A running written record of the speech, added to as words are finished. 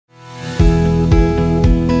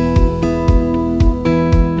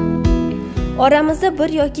Oramizda bir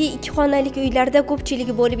yoki ikki xonalik uylarda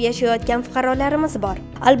ko'pchiligi bo'lib yashayotgan fuqarolarimiz bor.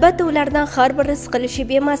 Albatta ulardan har biri siqilishib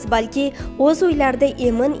emas, balki o'z uylarida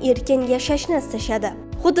emin-erkin yashashni istashadi.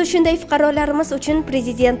 Xuddi shunday fuqarolarimiz uchun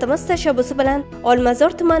prezidentimiz tashabbusi bilan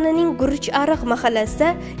Olmazor tumanining Guruch-Ariq mahallasida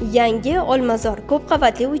yangi Olmazor ko'p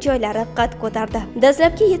qavatli uy-joylari qad ko'tardi.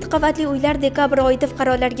 Dastlabki 7 qavatli uylar dekabr oyida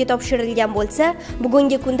fuqarolarga topshirilgan bo'lsa,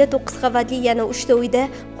 bugungi kunda 9 qavatli yana 3 ta uyda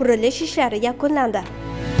qurilish ishlari yakunlandi.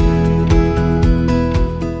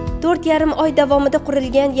 4,5 oy davomida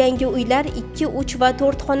qurilgan yangi uylar 2, 3 va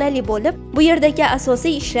 4 xonali bo'lib, bu yerdagi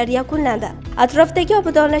asosiy ishlar yakunlandi. Atrofdagi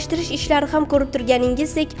obodonlashtirish ishlari ham ko'rib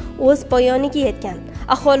turganingizdek o'z poyoniga yetgan.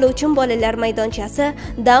 Aholi uchun bolalar maydonchasi,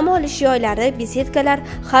 dam olish joylari, besedkalar,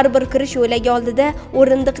 har bir kirish yo'lagi oldida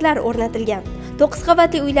o'rindiqlar o'rnatilgan. 9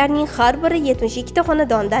 qavatli uylarning har biri 72 ta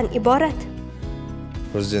xonadondan iborat.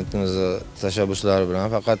 Prezidentimiz tashabbuslari bilan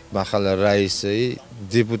faqat mahalla raisi,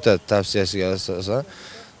 deputat tavsiyasiga asosan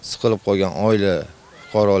siqilib qolgan oila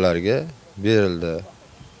fuqarolarga berildi.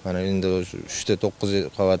 Mana endi 3 ta 9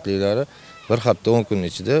 qavatlilari bir hafta 10 kun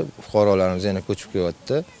ichida fuqarolarimiz yana ko'chib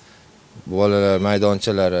kelyapti. Bolalar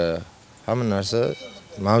maydonchalari, hamma narsa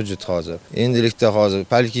mavjud hozir. Endilikda hozir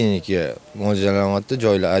poliklinika mўlжаллангanda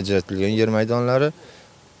joylar ajratilgan yer maydonlari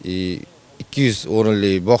 200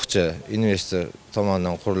 o'rinli bog'cha investor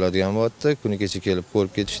tomonidan quriladigan bo'lyapti. Kuni kecha kelib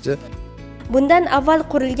ko'rib ketishdi. Bundan avval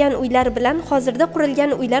qurilgan uylar bilan hozirda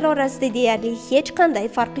qurilgan uylar orasida deyarli hech qanday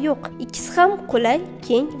farq yo'q. Ikkisi ham qulay,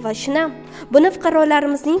 keng va shinam. Buni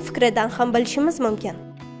fuqarolarimizning fikridan ham bilishimiz mumkin.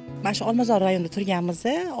 Mana shu Olmazor rayonida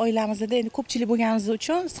turganimizda, oilamizda endi ko'pchilik bo'lganimiz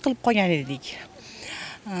uchun siqilib qolgan edik.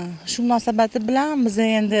 Shu munosabati bilan biz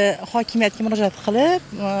endi hokimiyatga murojaat qilib,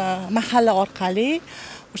 mahalla orqali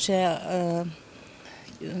o'sha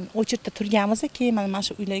o'chirtda turganmiz, keyin mana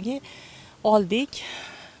shu uylarga oldik.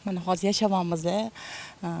 Mana hozir yashayapmiz.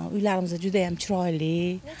 Uylarimiz juda ham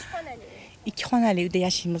chiroyli. 2 xonali uyda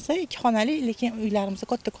yashaymiz. 2 xonali, lekin uylarimiz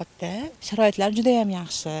katta-katta. Sharoitlar juda ham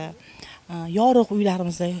yaxshi. Yorug'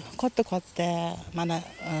 uylarimiz katta-katta. Mana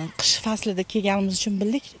qish faslida kelganimiz uchun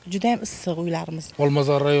bildik, juda ham issiq uylarimiz.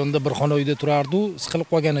 Olmazor rayonida bir xona uyda turardi, siqilib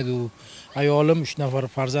qolgan edi u. Ayolim, 3 nafar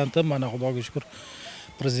farzandim, mana Xudoga shukr.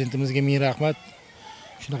 Prezidentimizga ming rahmat.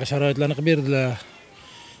 Shunaqa sharoitlarni qilib berdilar.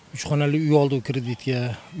 3 xonali uy oldik kreditga.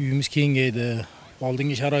 Uyimiz kengaydi.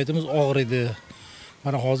 Oldingi sharoitimiz og'ir edi.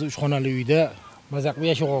 Mana hozir 3 xonali uyda maza qilib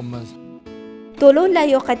yashayapmiz. To'lov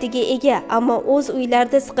layoqatiga ega, ammo o'z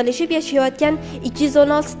uylarida siqilishib yashayotgan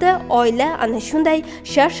 216 ta oila ana shunday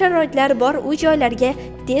shart-sharoitlar bor uy-joylarga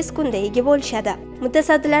tez kunda ega bo'lishadi.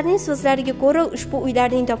 Mutasaddilarning so'zlariga ko'ra, ushbu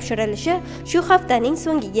uylarning topshirilishi shu haftaning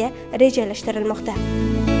so'ngiga rejalashtirilmoqda.